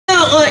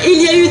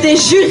les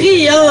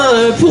jurys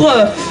hein, pour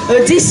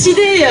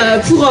décider,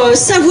 pour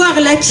savoir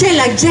laquelle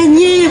a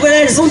gagné. Voilà,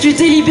 elles ont dû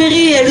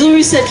délibérer, elles ont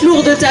eu cette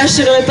lourde tâche,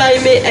 elles n'auraient pas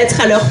aimé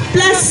être à leur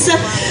place.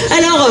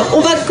 Alors,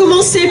 on va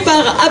commencer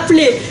par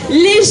appeler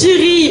les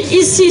jurys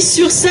ici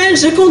sur scène.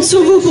 Je compte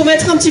sur vous pour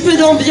mettre un petit peu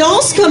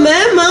d'ambiance quand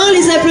même, hein,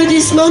 les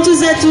applaudissements, tout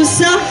ça, tout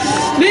ça.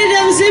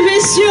 Mesdames et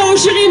messieurs, au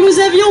jury, nous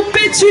avions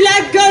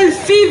Petula Golf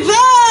Fever,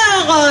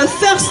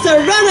 first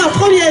runner,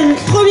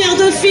 première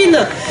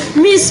dauphine,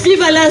 Miss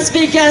Viva Las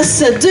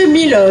Vegas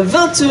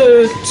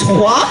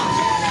 2023.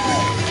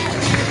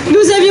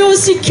 Nous avions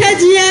aussi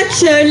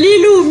Cadillac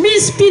Lilou,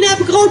 Miss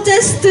Pin-Up Grand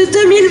Est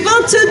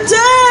 2022.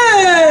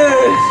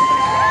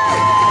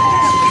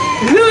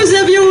 Nous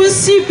avions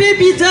aussi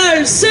Baby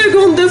Doll,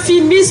 seconde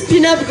dauphine, Miss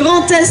Pin-Up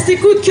Grand Est et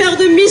coup de cœur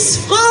de Miss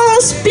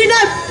France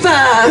Pin-Up.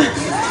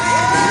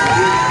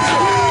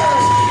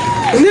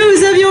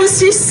 Nous avions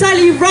aussi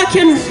Sally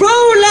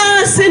Rock'n'Roll,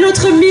 c'est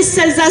notre Miss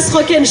Alsace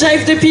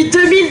Rock'n'Jive depuis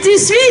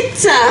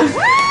 2018.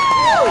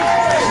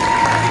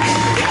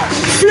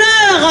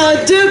 Fleur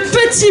de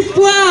Petit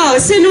Pois,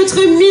 c'est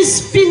notre Miss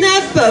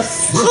Pin-Up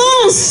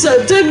France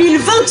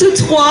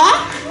 2023.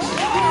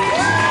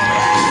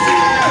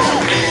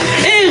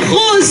 Et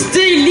Rose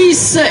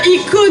Délice,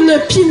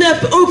 icône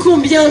Pin-Up ô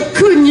combien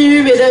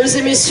connue, mesdames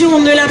et messieurs, on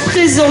ne la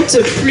présente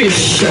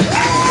plus.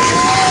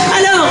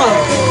 Alors,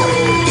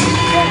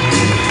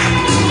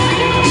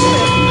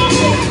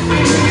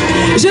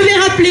 je vais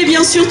rappeler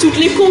bien sûr toutes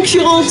les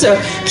concurrentes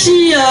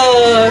qui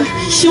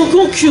ont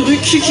concouru.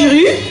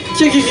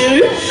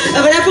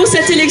 Voilà pour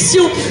cette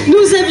élection.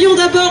 Nous avions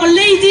d'abord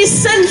Lady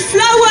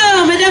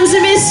Sunflower, mesdames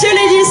et messieurs,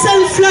 Lady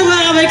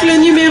Sunflower avec le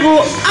numéro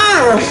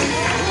 1.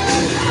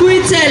 Où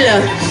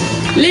est-elle?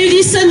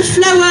 Lady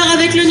Sunflower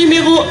avec le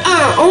numéro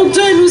 1. En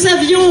 2, nous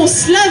avions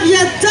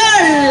Slavia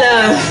Doll.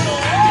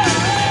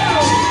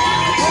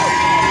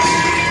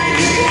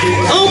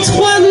 En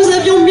 3, nous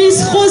avions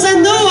Miss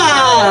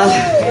Rosanoa.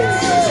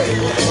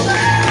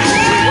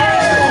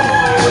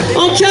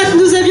 En 4,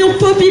 nous avions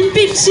Poppy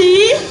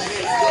Peachy.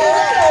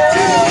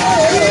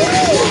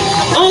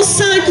 En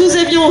 5, nous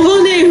avions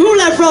Honey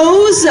Hula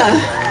Rose.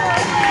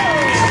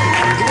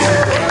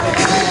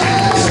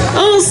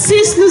 En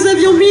 6, nous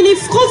avions Minnie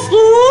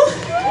Frofrou.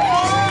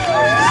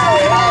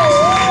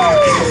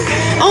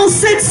 En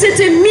 7,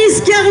 c'était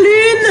Miss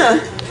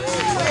Garlune.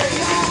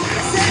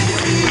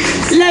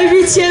 La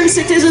 8e,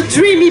 c'était The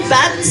Dreamy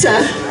Bat.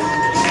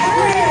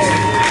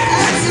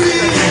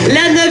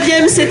 La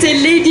 9e, c'était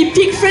Lady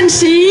Pig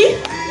Frenchie.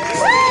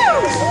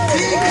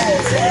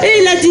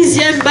 Et la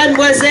 10e,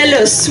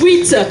 Mademoiselle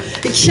Sweet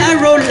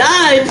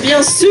Caroline,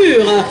 bien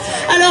sûr.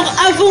 Alors,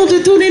 avant de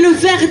donner le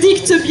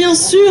verdict, bien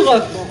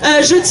sûr,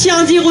 je tiens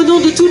à dire au nom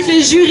de toutes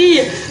les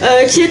jurys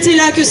qui étaient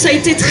là que ça a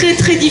été très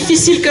très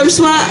difficile comme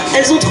choix.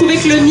 Elles ont trouvé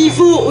que le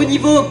niveau, au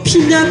niveau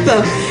pin-up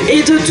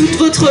et de toute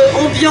votre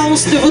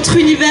ambiance, de votre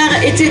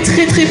univers était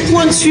très très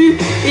pointu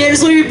et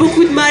elles ont eu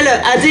beaucoup de mal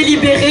à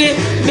délibérer,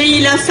 mais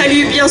il a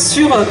fallu bien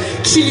sûr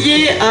qu'il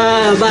y ait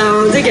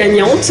des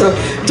gagnantes.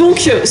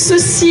 Donc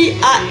ceci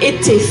a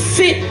été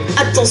fait.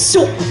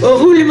 Attention au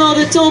roulement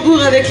de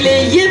tambour avec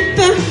les yep.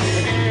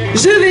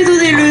 Je vais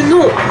donner le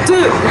nom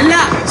de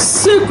la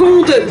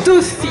seconde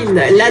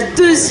dauphine, la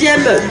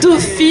deuxième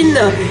dauphine.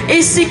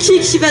 Et c'est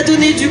qui va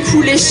donner du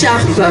coup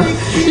l'écharpe?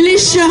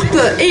 L'écharpe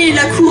et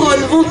la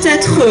couronne vont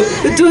être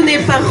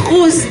données par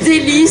Rose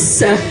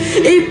Délice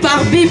et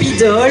par Baby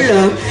Doll.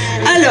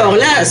 Alors,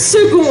 la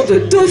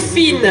seconde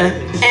dauphine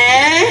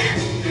est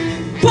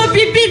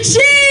Poppy Peachy.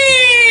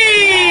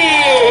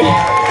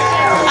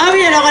 Ah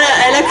oui, alors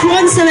la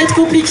couronne, ça va être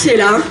compliqué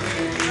là.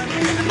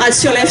 Ah,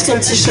 tu relèves ton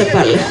petit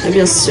chapal,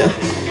 bien sûr.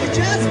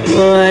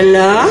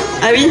 Voilà.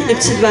 Ah oui, les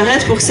petites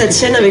barrettes pour que ça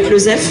tienne avec le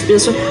zef, bien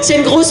sûr. C'est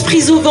une grosse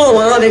prise au vent,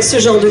 hein, avec ce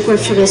genre de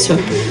coiffure, bien sûr.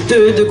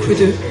 De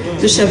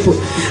chapeau.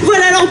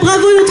 Voilà, alors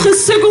bravo, notre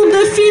seconde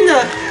dauphine,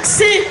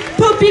 c'est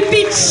Poppy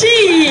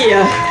Peachy.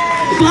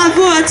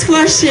 Bravo à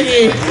toi,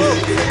 chérie.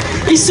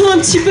 Ils sont un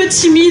petit peu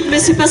timides, mais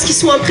c'est parce qu'ils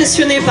sont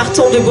impressionnés par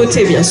tant de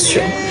beauté, bien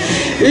sûr.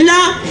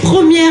 La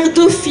première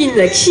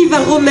dauphine qui va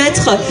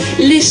remettre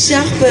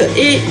l'écharpe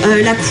et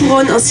la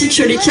couronne ainsi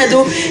que les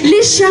cadeaux.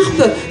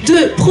 L'écharpe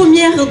de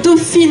première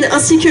dauphine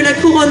ainsi que la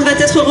couronne va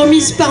être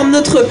remise par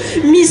notre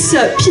Miss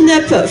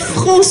Pin-Up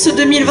France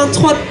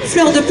 2023,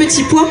 Fleur de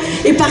Petit Pois,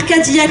 et par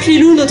Cadillac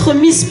Lilou, notre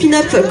Miss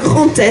Pin-Up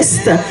Grand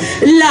Est.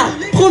 La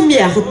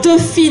première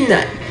dauphine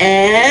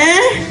est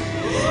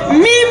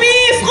Mimi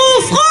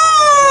Froufrou.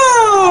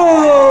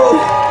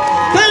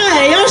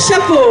 Pareil, un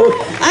chapeau.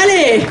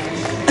 Allez.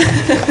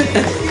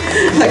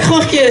 On va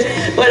croire que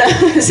voilà,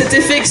 c'était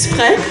fait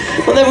exprès.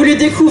 On a voulu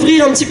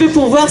découvrir un petit peu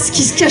pour voir ce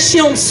qui se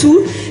cachait en dessous.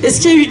 Est-ce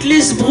qu'il y a eu de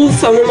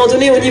l'esbrouf à un moment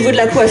donné au niveau de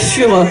la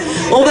coiffure?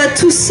 On va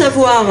tous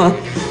savoir.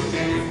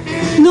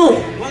 Non,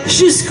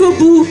 jusqu'au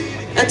bout.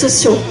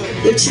 Attention,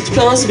 les petites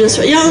pinces, bien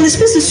sûr. Il y a un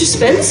espèce de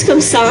suspense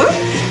comme ça hein,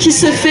 qui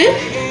se fait.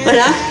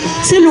 Voilà,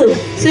 c'est long,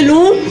 c'est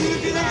long.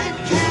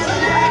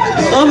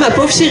 Oh ma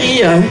pauvre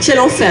chérie, quel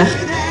enfer.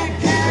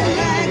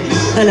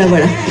 Voilà,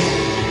 voilà.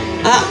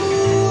 Ah.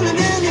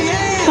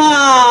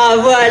 Ah,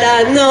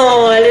 voilà,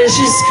 non, elle est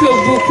jusqu'au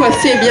bout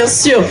coiffée, bien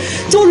sûr.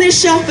 Ton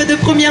écharpe de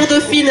première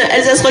dauphine,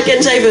 Alsace Rock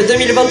and Jive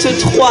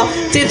 2023,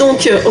 t'es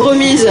donc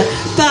remise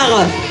par...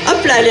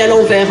 Hop là, elle est à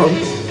l'envers.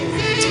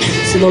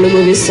 C'est dans le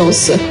mauvais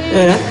sens.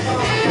 Voilà.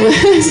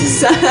 Ouais,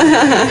 c'est ça.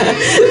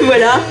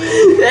 Voilà.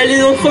 Elle est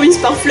donc remise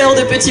par Fleur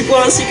de Petits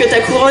Pois ainsi que ta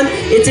couronne.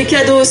 Et tes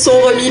cadeaux sont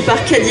remis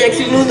par Cadillac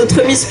Linou,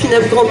 notre Miss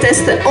Pin-Up Grand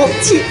Est en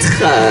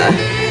titre.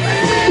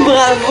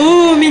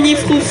 Bravo, mini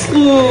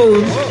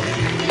froufrou.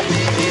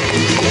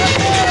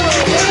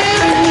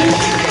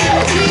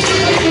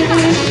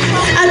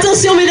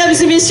 Attention mesdames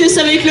et messieurs, c'est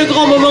avec le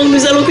grand moment que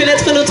nous allons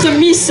connaître notre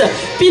Miss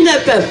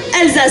Pin-Up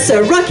Alsace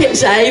Rock and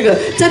Jive.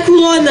 Ta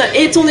couronne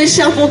et ton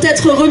écharpe vont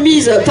être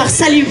remises par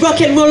Sally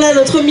Rock'n'Rolla,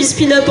 notre Miss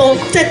Pin-Up en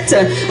tête,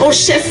 en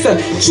chef,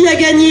 qui a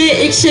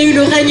gagné et qui a eu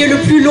le règne le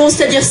plus long,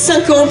 c'est-à-dire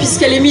 5 ans,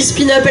 puisqu'elle est Miss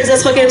Pin-Up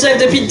Alsace Rock and Jive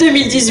depuis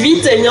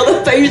 2018. Elle n'y en a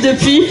pas eu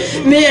depuis,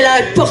 mais elle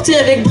a porté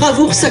avec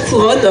bravoure sa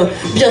couronne,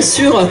 bien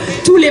sûr,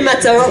 tous les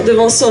matins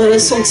devant son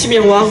petit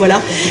miroir,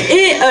 voilà.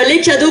 Et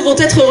les cadeaux vont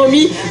être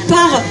remis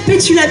par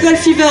Petula Gold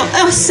Fever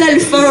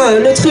herself, hein,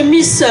 notre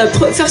Miss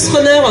First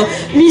Runner,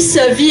 Miss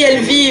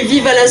VLV,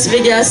 Viva Las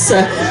Vegas.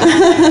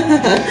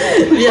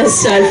 Bien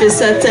sûr, elle fait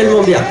ça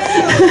tellement bien.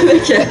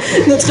 Avec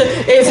notre...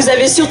 Et vous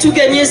avez surtout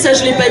gagné, ça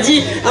je l'ai pas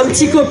dit, un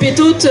petit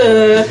copéto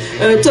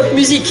top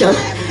musique. Hein.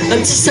 Un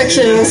petit sac,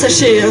 un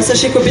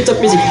sachet copé top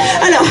musique.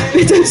 Alors,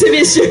 mesdames et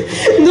messieurs,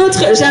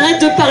 j'arrête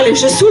de parler,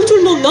 je saoule tout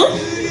le monde, non?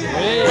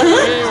 Hein?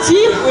 Si?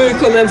 Oui,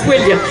 quand même, vous pouvez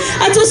le dire.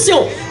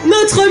 Attention,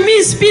 notre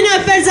Miss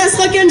Pin-Up Alsace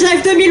Rock and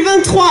Jive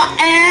 2023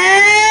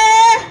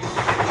 est...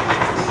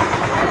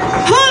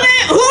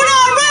 Holly Rose!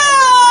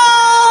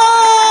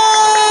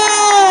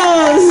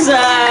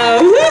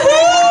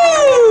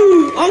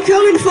 Wouhou!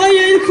 Encore une fois, il y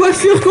a une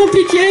coiffure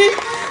compliquée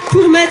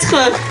pour mettre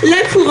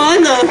la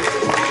couronne.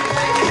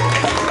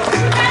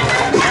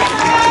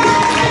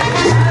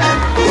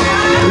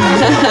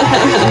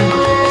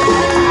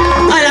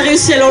 Elle a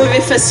réussi à l'enlever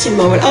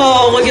facilement. Voilà.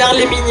 Oh, regarde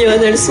les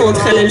mignonnes, elles sont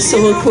entre elles, elles se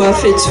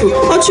recoiffent et tout.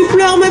 Oh, tu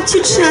pleures, ma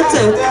petite chatte.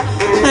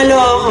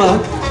 Alors,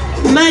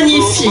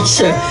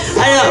 magnifique.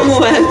 Alors,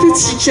 ouais,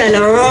 petit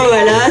câlin,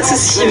 voilà, tout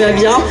ce qui va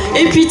bien.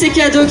 Et puis tes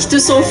cadeaux qui te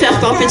sont offerts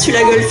par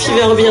Petula Gold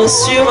Fever, bien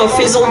sûr.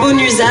 Faisons bon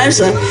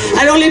usage.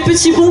 Alors, les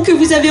petits bons que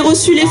vous avez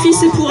reçus, les filles,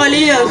 c'est pour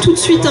aller tout de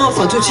suite, hein,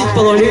 enfin tout de suite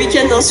pendant le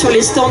week-end, hein, sur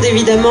les stands,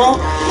 évidemment.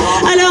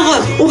 Alors,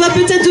 on va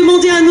peut-être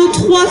demander à nos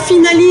 3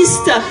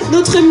 finalistes,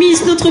 notre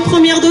Miss, notre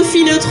première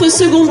dauphine, notre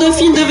seconde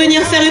dauphine, de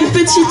venir faire une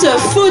petite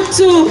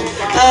photo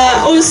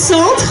au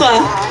centre.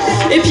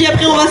 Et puis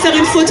après, on va faire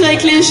une photo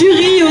avec les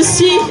jurys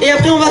aussi. Et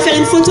après, on va faire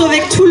une photo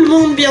avec tout le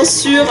monde, bien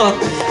sûr.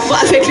 Bon,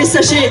 avec les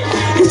sachets.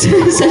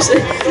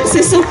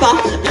 C'est sympa.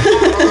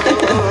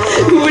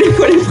 Vous voulez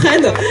qu'on les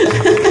prenne?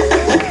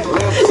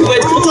 Ils vont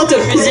être contents,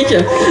 top musique.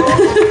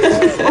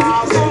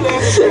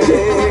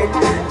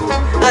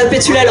 Ah,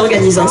 Petula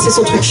l'organise, hein, c'est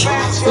son truc.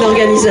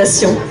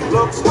 L'organisation.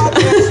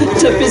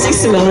 Top musique,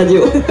 c'est ma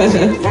radio.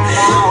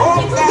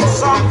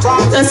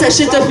 Un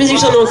sachet top musique,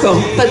 j'en ai encore.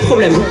 Pas de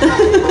problème.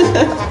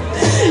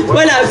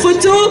 Voilà,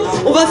 photo.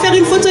 On va faire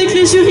une photo avec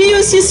les jurys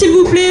aussi, s'il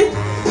vous plaît.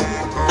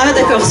 Ah,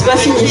 d'accord, c'est pas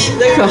fini.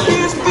 D'accord.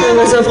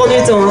 Ça va prendre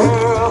du temps. Hein.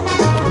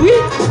 Oui.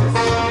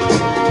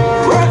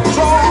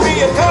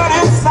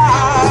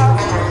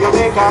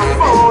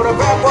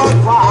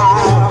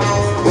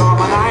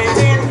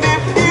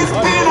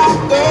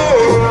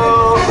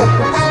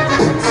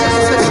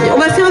 On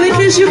va faire avec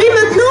les jurys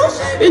maintenant.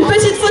 Une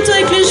petite photo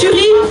avec les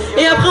jurys.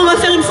 Et après, on va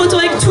faire une photo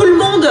avec tout le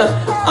monde.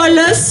 All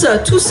us,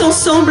 tous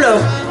ensemble.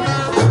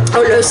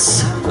 All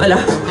us, voilà.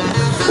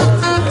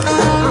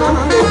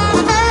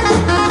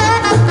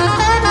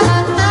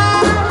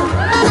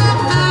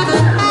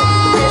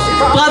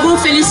 Bravo,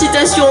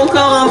 félicitations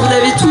encore, hein, vous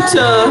avez toutes...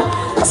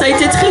 ça a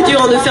été très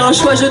dur, hein, de faire un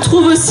choix. Je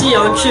trouve aussi,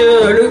 hein,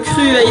 que le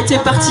cru a été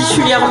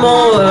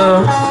particulièrement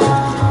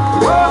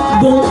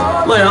bon.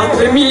 Voilà,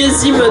 le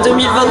millésime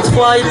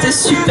 2023 était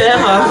super.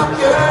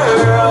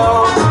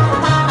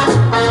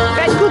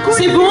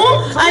 C'est bon?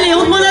 Allez,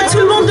 on demande à tout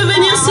le monde de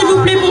venir, s'il vous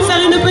plaît, pour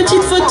faire une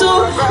petite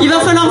photo. Il va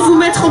falloir vous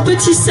mettre en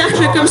petit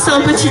cercle, comme ça,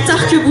 un petit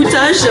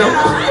arc-boutage.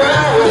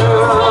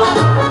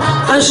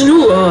 À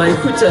genoux, oh,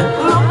 écoute.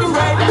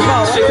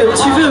 Tu fais comme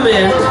tu veux,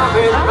 mais...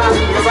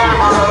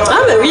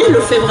 Ah bah oui, il le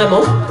fait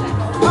vraiment.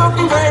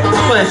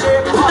 Ouais.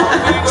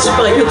 Je suis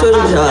pareil que toi, je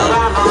veux dire,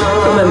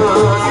 quand même.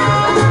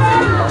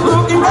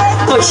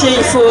 Ok,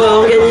 il faut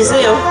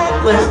organiser, hein.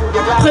 Ouais.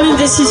 Prenez une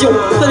décision,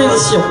 prenez une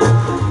décision.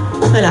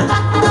 Voilà.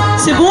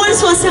 C'est bon, elles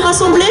sont assez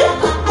rassemblées?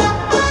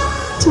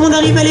 Tout le monde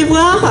arrive à les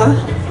voir?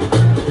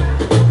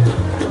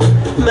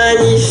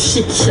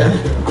 Magnifique.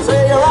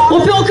 On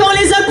peut encore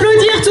les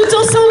applaudir tout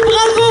ensemble,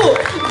 bravo!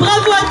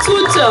 Bravo à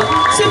toutes.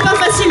 C'est pas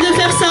facile de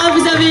faire ça.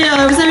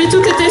 Vous avez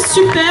toutes été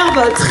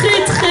superbes.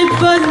 Très très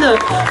bonne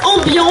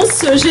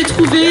ambiance. J'ai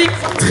trouvé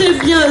très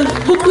bien,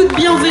 beaucoup de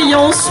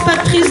bienveillance, pas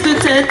de prise de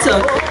tête.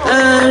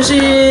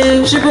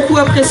 J'ai beaucoup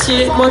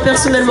apprécié, moi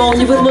personnellement, au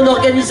niveau de mon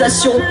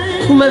organisation.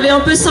 Vous m'avez un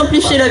peu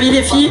simplifié la vie,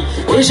 les filles,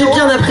 et j'ai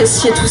bien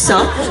apprécié tout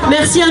ça.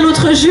 Merci à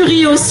notre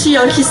jury aussi,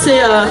 hein, qui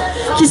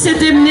s'est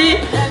démené.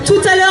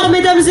 Tout à l'heure,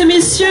 mesdames et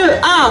messieurs,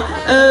 à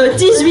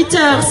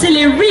 18h, c'est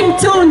les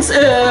ringtones.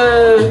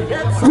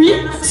 Oui,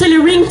 c'est les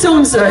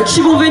ringtones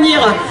qui vont venir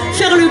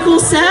faire le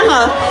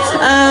concert.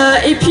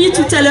 Et puis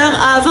tout à l'heure,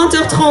 à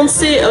 20h30,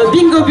 c'est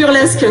bingo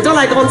burlesque dans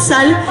la grande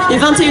salle. Et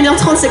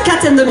 21h30, c'est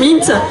Cat and the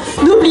Mint.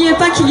 N'oubliez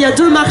pas qu'il y a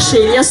deux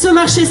marchés. Il y a ce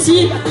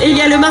marché-ci et il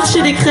y a le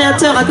marché des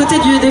créateurs à côté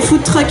des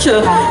food trucks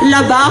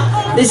là-bas.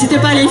 N'hésitez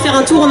pas à aller y faire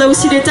un tour. On a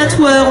aussi des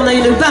tatoueurs, on a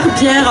une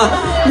barbière.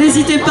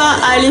 N'hésitez pas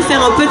à aller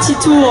faire un petit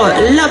tour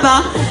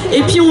là-bas.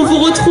 Et puis on vous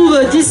retrouve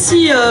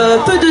d'ici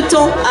peu de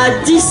temps à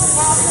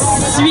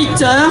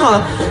 18h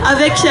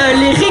avec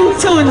les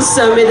ringtones,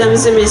 mesdames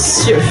et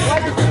messieurs.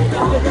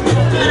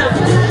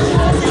 Voilà.